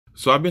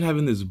So I've been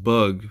having this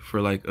bug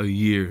for like a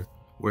year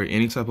where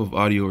any type of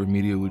audio or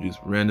media would just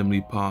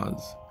randomly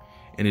pause.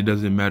 And it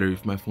doesn't matter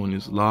if my phone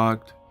is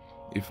locked,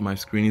 if my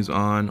screen is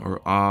on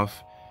or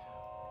off,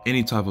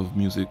 any type of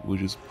music will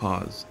just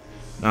pause.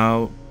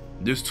 Now,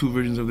 there's two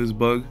versions of this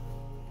bug.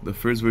 The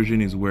first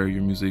version is where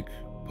your music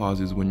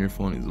pauses when your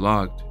phone is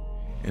locked.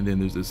 And then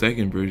there's the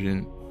second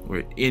version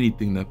where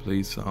anything that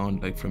plays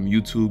sound, like from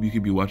YouTube, you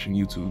could be watching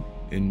YouTube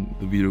and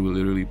the video will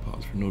literally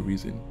pause for no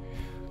reason.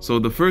 So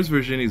the first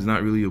version is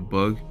not really a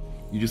bug.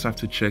 You just have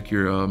to check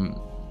your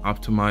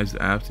optimized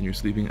apps and your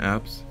sleeping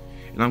apps.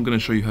 And I'm gonna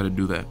show you how to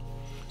do that.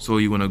 So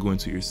you wanna go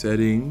into your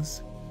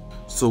settings.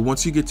 So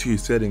once you get to your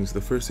settings, the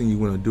first thing you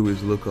wanna do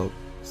is look up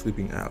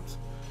sleeping apps.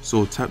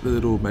 So tap the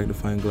little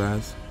magnifying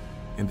glass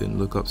and then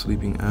look up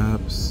sleeping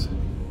apps.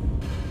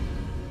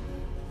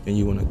 And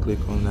you wanna click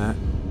on that.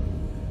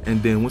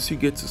 And then once you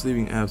get to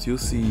sleeping apps, you'll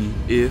see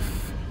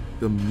if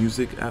the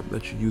music app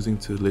that you're using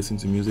to listen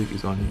to music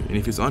is on here. And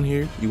if it's on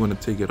here, you want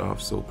to take it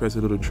off. So press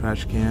a little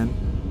trash can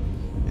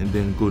and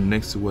then go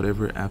next to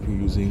whatever app you're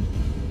using,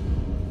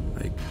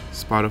 like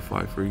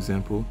Spotify, for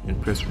example,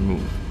 and press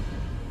remove.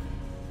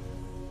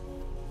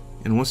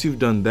 And once you've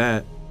done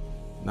that,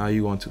 now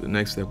you go on to the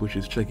next step, which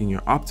is checking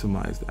your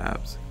optimized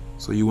apps.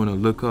 So you want to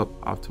look up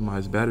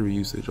optimized battery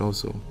usage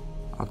also.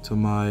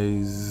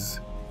 Optimize,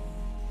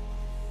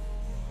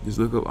 just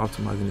look up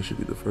optimize and it should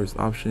be the first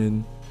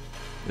option.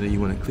 And then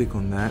you want to click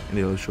on that and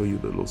it'll show you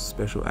the little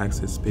special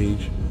access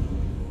page.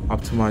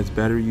 Optimize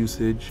battery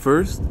usage.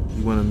 First,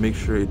 you want to make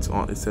sure it's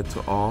set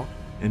to all,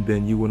 and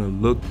then you want to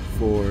look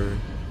for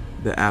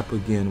the app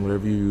again,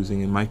 whatever you're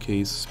using. In my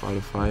case,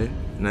 Spotify.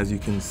 And as you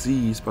can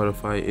see,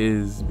 Spotify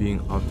is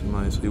being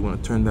optimized, so you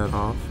want to turn that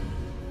off.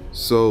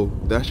 So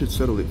that should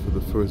settle it for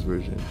the first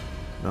version.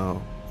 Now,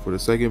 for the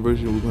second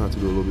version, we're gonna have to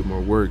do a little bit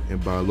more work,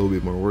 and by a little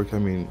bit more work, I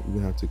mean we're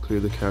gonna have to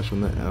clear the cache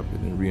on the app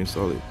and then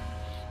reinstall it.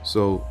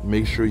 So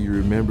make sure you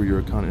remember your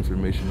account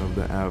information of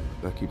the app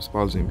that keeps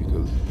pausing,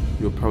 because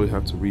you'll probably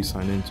have to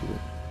re-sign into it.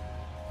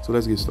 So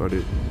let's get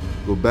started.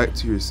 Go back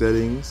to your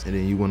settings and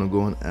then you want to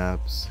go on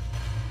apps.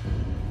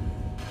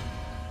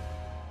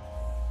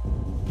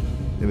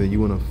 And then you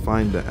want to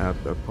find the app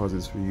that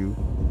pauses for you.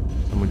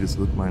 So I'm going to just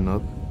look mine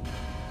up.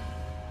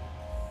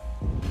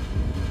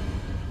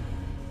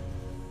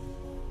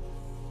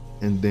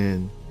 And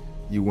then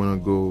you want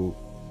to go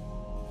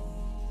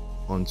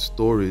on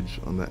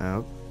storage on the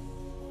app.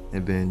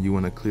 And then you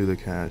want to clear the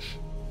cache.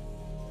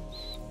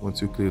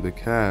 Once you clear the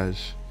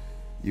cache,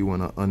 you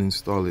want to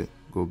uninstall it.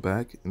 Go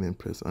back and then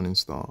press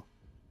uninstall.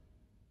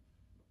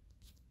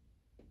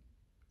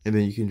 And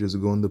then you can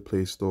just go in the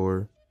Play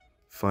Store,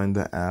 find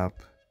the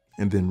app,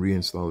 and then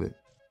reinstall it.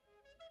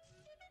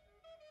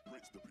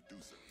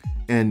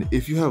 And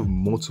if you have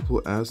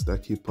multiple apps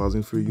that keep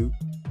pausing for you,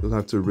 you'll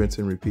have to rinse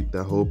and repeat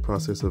that whole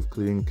process of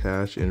clearing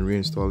cache and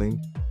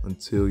reinstalling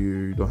until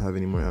you don't have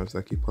any more apps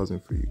that keep pausing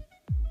for you.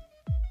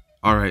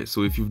 Alright,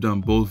 so if you've done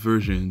both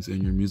versions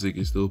and your music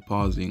is still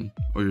pausing,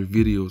 or your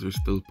videos are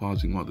still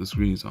pausing while the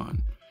screen is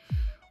on,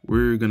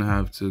 we're gonna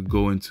have to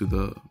go into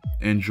the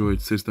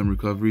Android system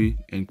recovery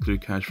and clear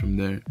cache from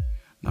there.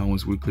 Now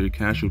once we clear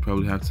cache, we'll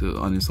probably have to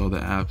uninstall the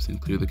apps and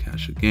clear the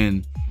cache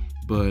again.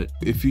 But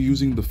if you're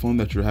using the phone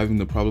that you're having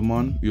the problem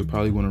on, you'll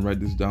probably want to write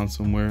this down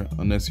somewhere,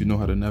 unless you know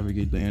how to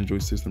navigate the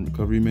Android system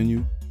recovery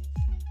menu.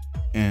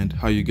 And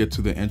how you get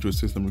to the Android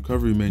system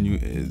recovery menu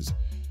is,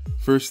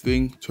 first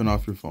thing, turn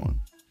off your phone.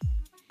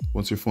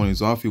 Once your phone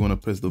is off, you want to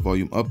press the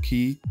volume up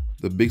key,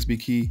 the Bixby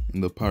key,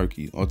 and the power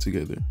key all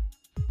together.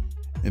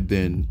 And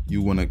then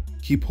you want to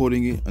keep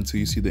holding it until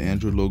you see the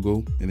Android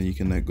logo, and then you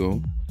can let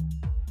go.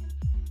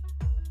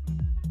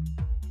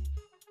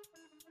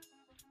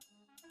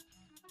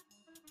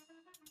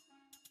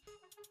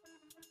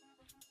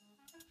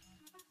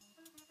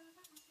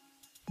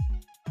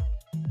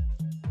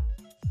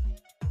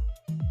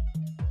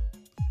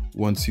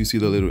 Once you see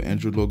the little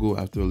Android logo,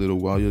 after a little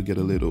while, you'll get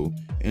a little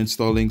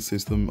installing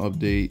system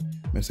update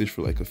message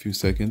for like a few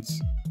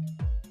seconds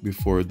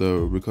before the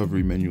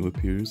recovery menu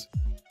appears.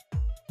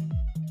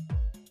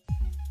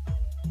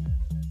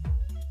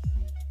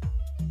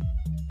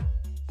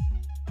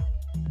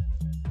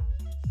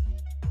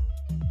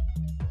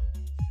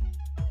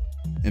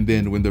 And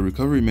then when the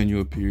recovery menu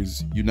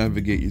appears, you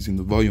navigate using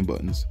the volume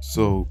buttons.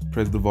 So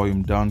press the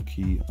volume down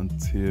key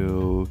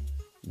until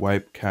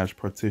wipe cache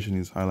partition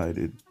is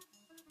highlighted.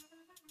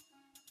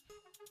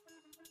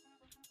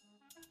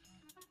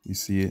 You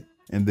see it?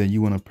 And then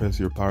you want to press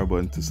your power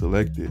button to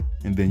select it.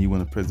 And then you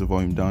want to press the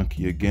volume down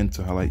key again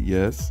to highlight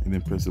yes, and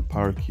then press the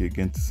power key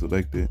again to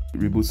select it. The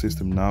reboot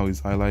system now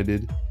is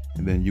highlighted,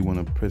 and then you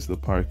want to press the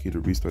power key to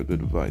restart the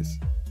device.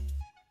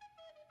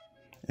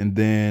 And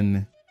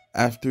then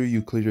after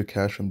you clear your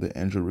cache from the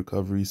Android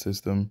recovery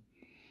system,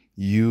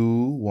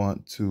 you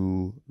want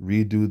to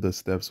redo the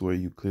steps where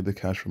you clear the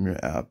cache from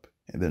your app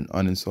and then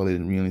uninstall it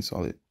and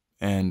reinstall it.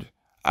 And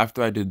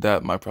after I did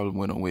that, my problem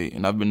went away,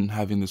 and I've been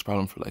having this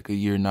problem for like a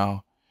year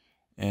now,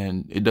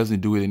 and it doesn't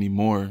do it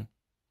anymore,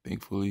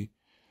 thankfully.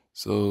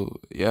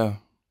 So yeah,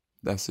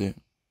 that's it.